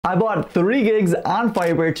I bought 3 gigs on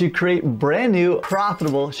Fiverr to create brand new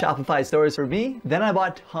profitable Shopify stores for me. Then I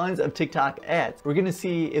bought tons of TikTok ads. We're gonna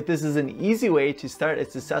see if this is an easy way to start a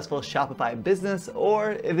successful Shopify business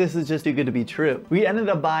or if this is just too good to be true. We ended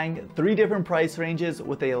up buying 3 different price ranges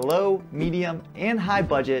with a low, medium, and high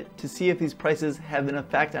budget to see if these prices have an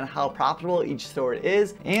effect on how profitable each store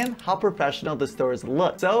is and how professional the stores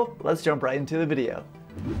look. So let's jump right into the video.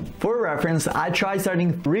 For reference, I tried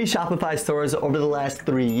starting 3 Shopify stores over the last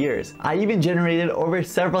 3 years. I even generated over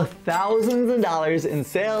several thousands of dollars in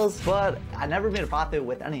sales, but I never made a profit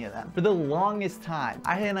with any of them. For the longest time,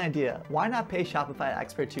 I had an idea. Why not pay Shopify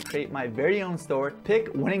expert to create my very own store,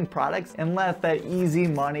 pick winning products, and let that easy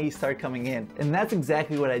money start coming in? And that's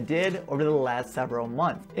exactly what I did over the last several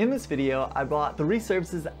months. In this video, I bought 3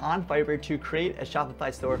 services on Fiverr to create a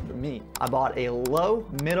Shopify store for me. I bought a low,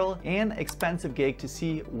 middle, and expensive gig to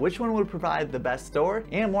see which one would provide the best store,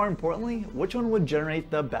 and more importantly, which one would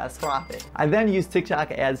generate the best profit. I then used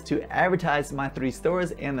TikTok ads to advertise my 3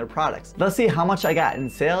 stores and their products. Let's see how much I got in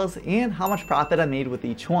sales and how much profit I made with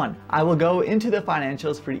each one. I will go into the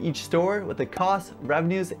financials for each store with the costs,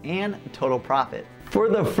 revenues, and total profit. For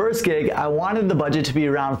the first gig, I wanted the budget to be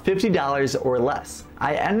around $50 or less.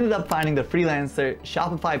 I ended up finding the freelancer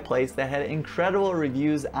Shopify place that had incredible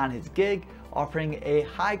reviews on his gig, offering a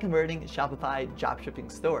high converting Shopify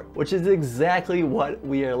dropshipping store, which is exactly what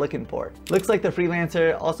we are looking for. Looks like the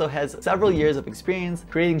freelancer also has several years of experience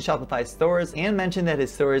creating Shopify stores and mentioned that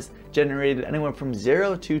his stores generated anywhere from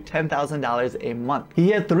 $0 to $10,000 a month. He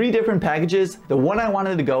had 3 different packages. The one I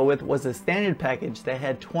wanted to go with was a standard package that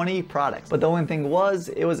had 20 products, but the only thing was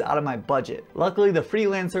it was out of my budget. Luckily, the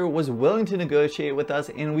freelancer was willing to negotiate with us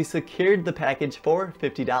and we secured the package for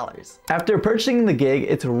 $50. After purchasing the gig,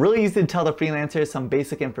 it's really easy to tell the freelancer some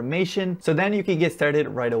basic information, so then you can get started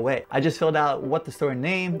right away. I just filled out what the store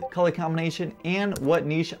name, color combination, and what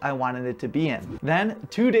niche I wanted it to be in. Then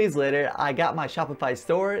 2 days later, I got my Shopify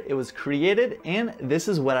store. It was created and this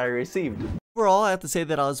is what I received. Overall, I have to say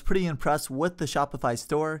that I was pretty impressed with the Shopify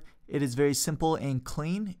store. It is very simple and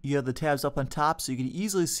clean. You have the tabs up on top so you can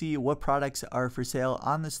easily see what products are for sale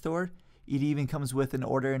on the store. It even comes with an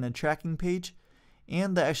order and a tracking page.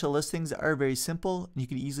 And the actual listings are very simple. You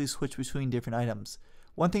can easily switch between different items.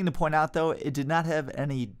 One thing to point out though, it did not have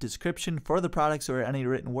any description for the products or any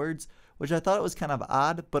written words, which I thought it was kind of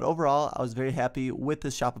odd, but overall I was very happy with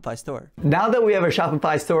this Shopify store. Now that we have our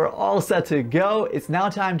Shopify store all set to go, it's now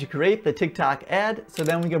time to create the TikTok ad so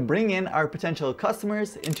then we can bring in our potential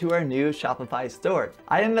customers into our new Shopify store.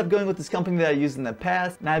 I ended up going with this company that I used in the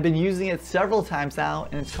past and I've been using it several times now,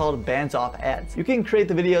 and it's called Bands Off Ads. You can create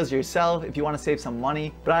the videos yourself if you want to save some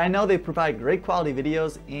money, but I know they provide great quality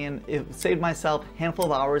videos and it saved myself a handful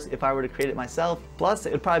of hours if I were to create it myself. Plus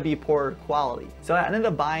it would probably be poor quality. So I ended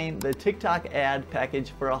up buying the TikTok ad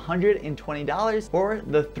package for $120 for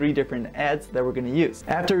the 3 different ads that we're going to use.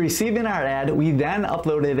 After receiving our ad, we then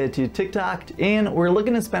uploaded it to TikTok and we're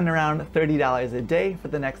looking to spend around $30 a day for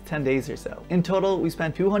the next 10 days or so. In total, we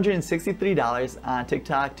spent $263 on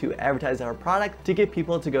TikTok to advertise our product to get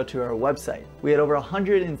people to go to our website. We had over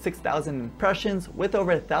 106,000 impressions with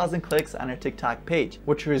over 1,000 clicks on our TikTok page,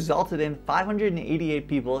 which resulted in 588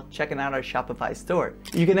 people checking out our Shopify store.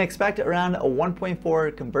 You can expect around a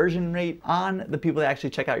 1.4 conversion rate on the people that actually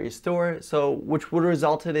check out your store, so which would have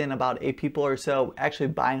resulted in about 8 people or so actually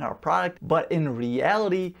buying our product. But in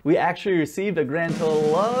reality, we actually received a grand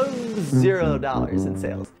total of $0 in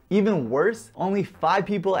sales. Even worse, only 5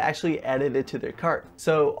 people actually added it to their cart.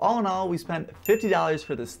 So all in all, we spent $50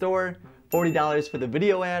 for the store, $40 for the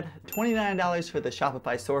video ad, $29 for the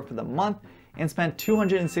Shopify store for the month, and spent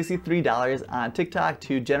 $263 on TikTok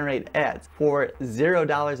to generate ads for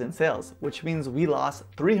 $0 in sales, which means we lost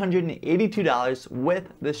 $382 with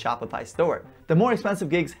the Shopify store. The more expensive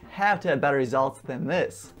gigs have to have better results than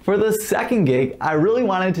this. For the second gig, I really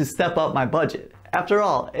wanted to step up my budget. After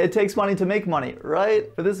all, it takes money to make money,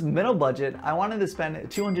 right? For this middle budget, I wanted to spend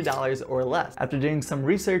 $200 or less. After doing some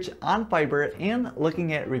research on Fiverr and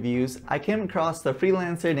looking at reviews, I came across the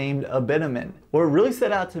freelancer named Abitamin. What really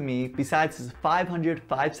stood out to me, besides his 500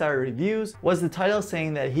 5-star reviews, was the title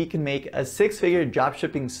saying that he can make a 6-figure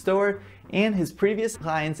dropshipping store, and his previous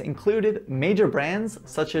clients included major brands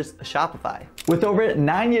such as Shopify. With over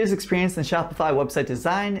 9 years experience in Shopify website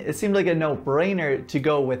design, it seemed like a no-brainer to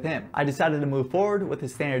go with him. I decided to move forward with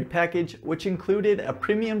his standard package, which included a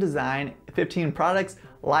premium design, 15 products,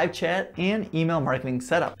 live chat, and email marketing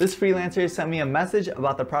setup. This freelancer sent me a message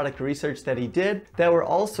about the product research that he did that were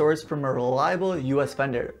all sourced from a reliable US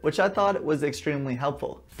vendor, which I thought was extremely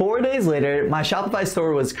helpful. 4 days later, my Shopify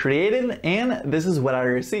store was created, and this is what I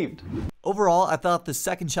received. Overall, I thought the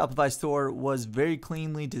second Shopify store was very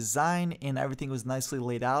cleanly designed and everything was nicely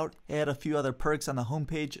laid out. It had a few other perks on the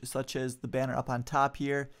homepage, such as the banner up on top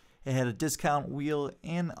here. It had a discount wheel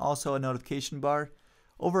and also a notification bar.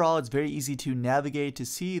 Overall, it's very easy to navigate to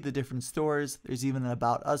see the different stores. There's even an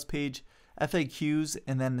About Us page, FAQs,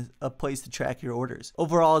 and then a place to track your orders.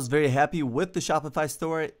 Overall, I was very happy with the Shopify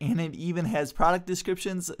store, and it even has product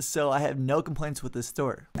descriptions, so I have no complaints with this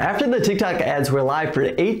store. After the TikTok ads were live for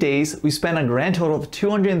 8 days, we spent a grand total of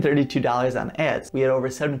 $232 on ads. We had over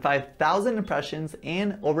 75,000 impressions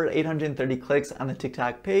and over 830 clicks on the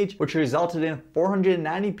TikTok page, which resulted in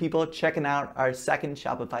 490 people checking out our second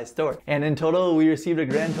Shopify store. And in total, we received a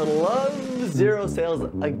grand total of 0 sales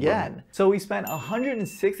again. So we spent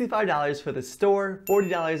 $165 for the store,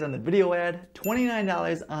 $40 on the video ad,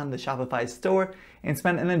 $29 on the Shopify store, and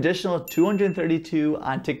spent an additional $232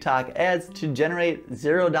 on TikTok ads to generate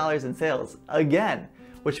 $0 in sales again,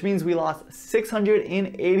 which means we lost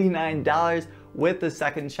 $689 with the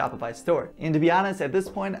second Shopify store. And to be honest, at this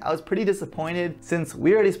point, I was pretty disappointed since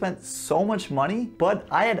we already spent so much money, but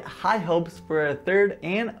I had high hopes for a third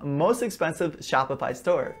and most expensive Shopify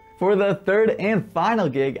store. For the third and final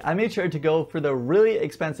gig, I made sure to go for the really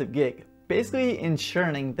expensive gig, basically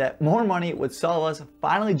ensuring that more money would solve us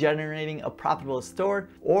finally generating a profitable store,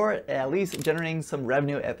 or at least generating some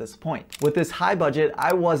revenue at this point. With this high budget,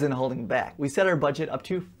 I wasn't holding back. We set our budget up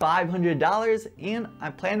to $500, and I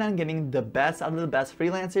planned on getting the best out of the best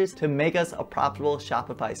freelancers to make us a profitable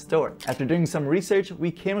Shopify store. After doing some research,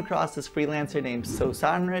 we came across this freelancer named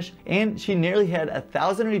Sosanrish, and she nearly had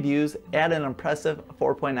 1,000 reviews at an impressive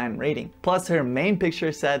 4.9 rating. Plus, her main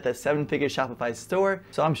picture said the 7-figure Shopify store,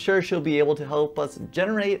 so I'm sure she'll be able to help us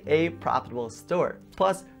generate a profitable store.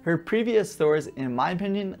 Plus, her previous stores, in my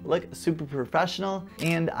opinion, look super professional,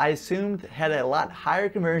 and I assumed had a lot higher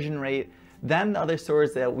conversion rate than the other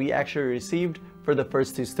stores that we actually received for the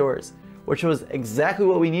first 2 stores, which was exactly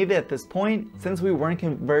what we needed at this point since we weren't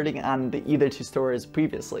converting on the either 2 stores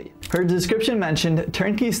previously. Her description mentioned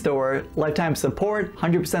turnkey store, lifetime support,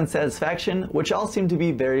 100% satisfaction, which all seem to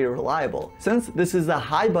be very reliable. Since this is a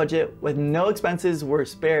high budget with no expenses were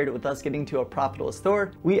spared with us getting to a profitable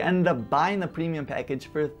store, we ended up buying the premium package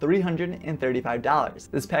for $335.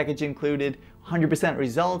 This package included 100%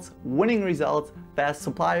 results, winning results, fast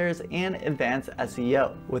suppliers, and advanced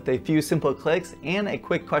SEO. With a few simple clicks and a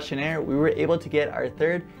quick questionnaire, we were able to get our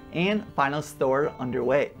third and final store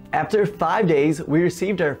underway. After 5 days, we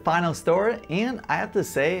received our final store, and I have to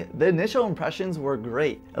say, the initial impressions were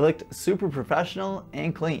great. It looked super professional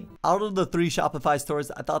and clean. Out of the 3 Shopify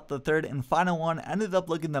stores, I thought the third and final one ended up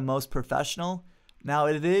looking the most professional. Now,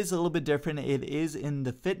 it is a little bit different. It is in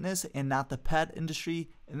the fitness and not the pet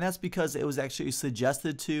industry, and that's because it was actually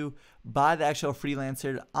suggested to by the actual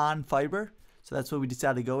freelancer on Fiverr. So that's what we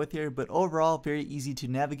decided to go with here. But overall, very easy to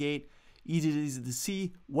navigate, easy to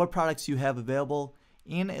see what products you have available.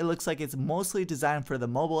 And it looks like it's mostly designed for the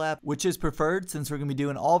mobile app, which is preferred since we're going to be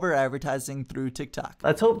doing all of our advertising through TikTok.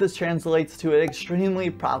 Let's hope this translates to an extremely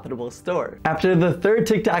profitable store. After the third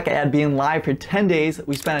TikTok ad being live for 10 days,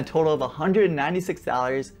 we spent a total of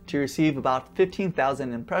 $196 to receive about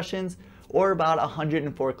 15,000 impressions, or about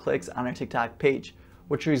 104 clicks on our TikTok page,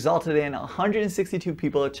 which resulted in 162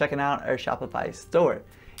 people checking out our Shopify store.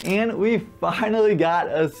 And we finally got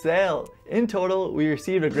a sale. In total, we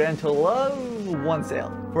received a grand total of 1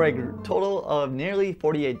 sale for a total of nearly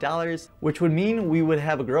 $48, which would mean we would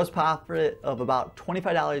have a gross profit of about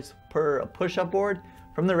 $25 per push-up board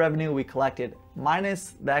from the revenue we collected,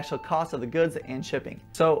 minus the actual cost of the goods and shipping.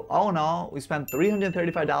 So all in all, we spent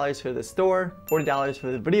 $335 for the store, $40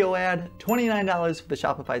 for the video ad, $29 for the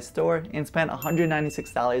Shopify store, and spent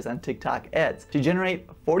 $196 on TikTok ads to generate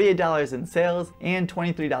 $48 in sales and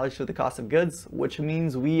 $23 for the cost of goods, which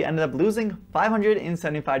means we ended up losing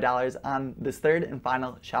 $575 on this third and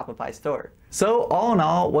final Shopify store. So all in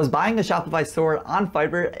all, was buying a Shopify store on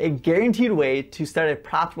Fiverr a guaranteed way to start a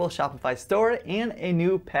profitable Shopify store and a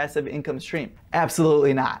new passive income stream?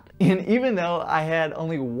 Absolutely not. And even though I had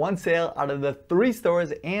only 1 sale out of the 3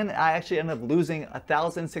 stores and I actually ended up losing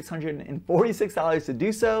 $1,646 to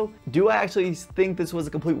do so, do I actually think this was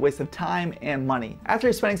a complete waste of time and money?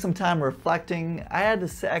 After spending some time reflecting, I had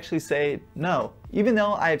to actually say no. Even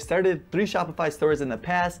though I have started 3 Shopify stores in the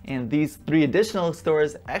past, and these 3 additional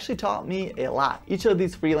stores actually taught me a lot. Each of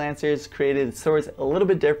these freelancers created stores a little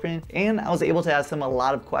bit different, and I was able to ask them a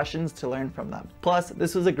lot of questions to learn from them. Plus,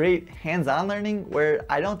 this was a great hands-on learning where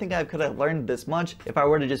I don't think I could have learned this much if I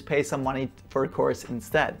were to just pay some money for a course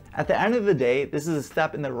instead. At the end of the day, this is a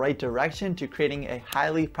step in the right direction to creating a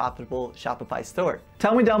highly profitable Shopify store.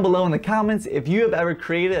 Tell me down below in the comments if you have ever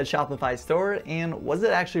created a Shopify store and was it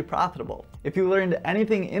actually profitable? If you learned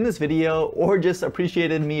anything in this video or just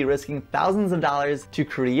appreciated me risking thousands of dollars to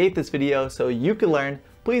create this video so you could learn,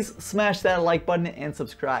 please smash that like button and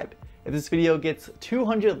subscribe. If this video gets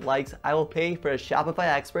 200 likes, I will pay for a Shopify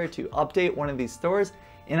expert to update one of these stores,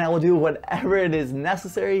 and I will do whatever it is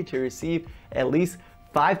necessary to receive at least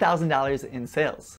 $5,000 in sales.